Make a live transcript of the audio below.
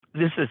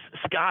This is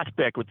Scott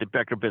Beck with the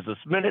Becker Business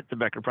Minute, the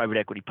Becker Private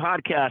Equity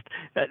Podcast.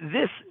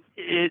 This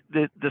is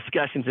the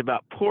discussions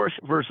about Porsche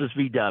versus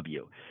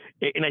VW.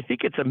 And I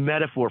think it's a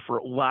metaphor for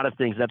a lot of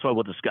things. That's why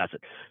we'll discuss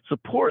it. So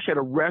Porsche had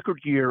a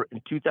record year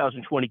in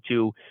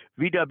 2022.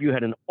 VW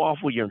had an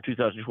awful year in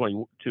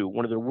 2022,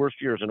 one of their worst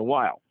years in a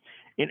while.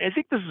 And I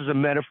think this is a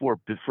metaphor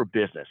for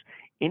business.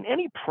 In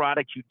any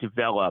product you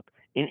develop,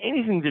 in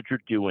anything that you're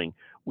doing,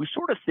 we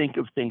sort of think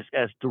of things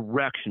as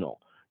directional.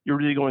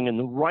 You're either going in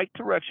the right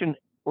direction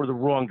or the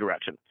wrong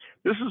direction.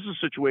 This is a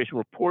situation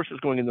where Porsche is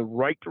going in the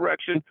right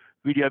direction,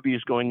 VW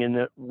is going in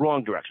the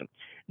wrong direction.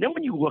 Then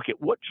when you look at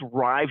what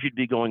drives you to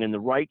be going in the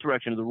right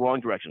direction or the wrong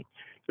direction,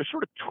 there's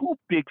sort of two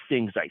big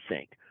things, I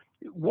think.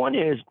 One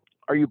is,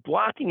 are you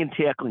blocking and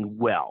tackling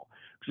well?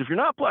 Because if you're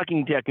not blocking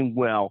and tackling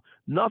well,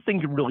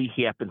 nothing can really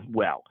happen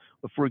well.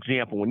 But for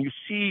example, when you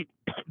see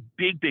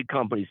big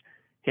companies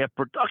have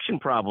production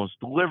problems,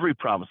 delivery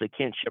problems, they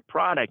can't ship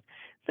product,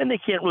 then they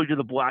can't really do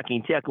the blocking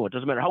and tackling. It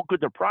doesn't matter how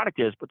good their product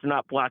is, but they're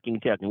not blocking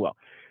and tackling well.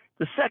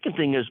 The second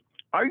thing is,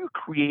 are you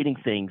creating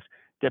things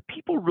that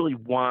people really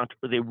want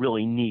or they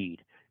really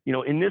need? You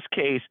know, in this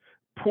case,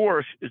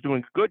 Porsche is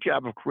doing a good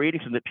job of creating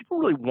something that people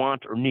really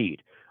want or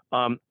need.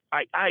 I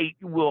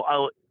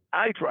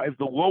drive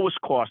the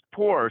lowest cost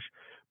Porsche,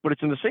 but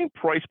it's in the same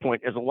price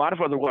point as a lot of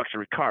other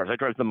luxury cars. I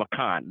drive the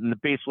Macan, and the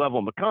base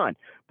level Macan,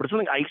 but it's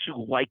something I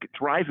actually like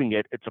driving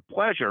it. It's a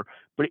pleasure,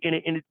 but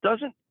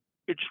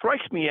it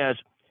strikes me as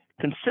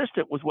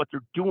consistent with what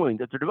they're doing,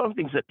 that they're developing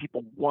things that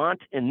people want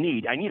and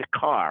need. I need a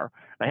car.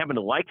 I happen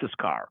to like this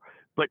car,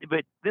 but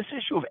this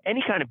issue of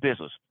any kind of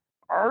business,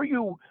 are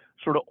you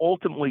sort of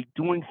ultimately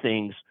doing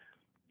things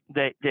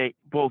that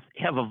both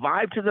have a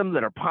vibe to them,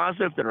 that are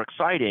positive, that are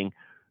exciting,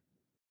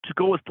 to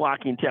go with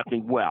blocking and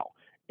tackling well,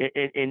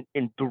 and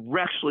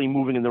directionally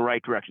moving in the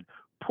right direction?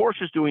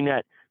 Porsche is doing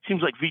that.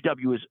 Seems like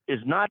VW is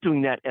not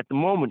doing that at the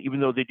moment, even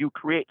though they do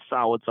create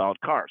solid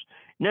cars.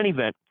 In any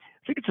event,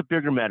 I think it's a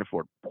bigger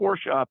metaphor.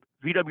 Porsche up,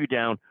 VW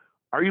down.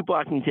 Are you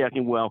blocking and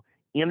tackling well?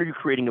 And are you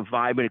creating a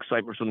vibe and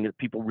excitement for something that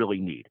people really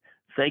need?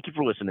 Thank you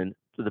for listening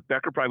to the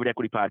Becker Private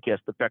Equity Podcast,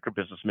 the Becker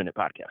Business Minute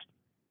Podcast.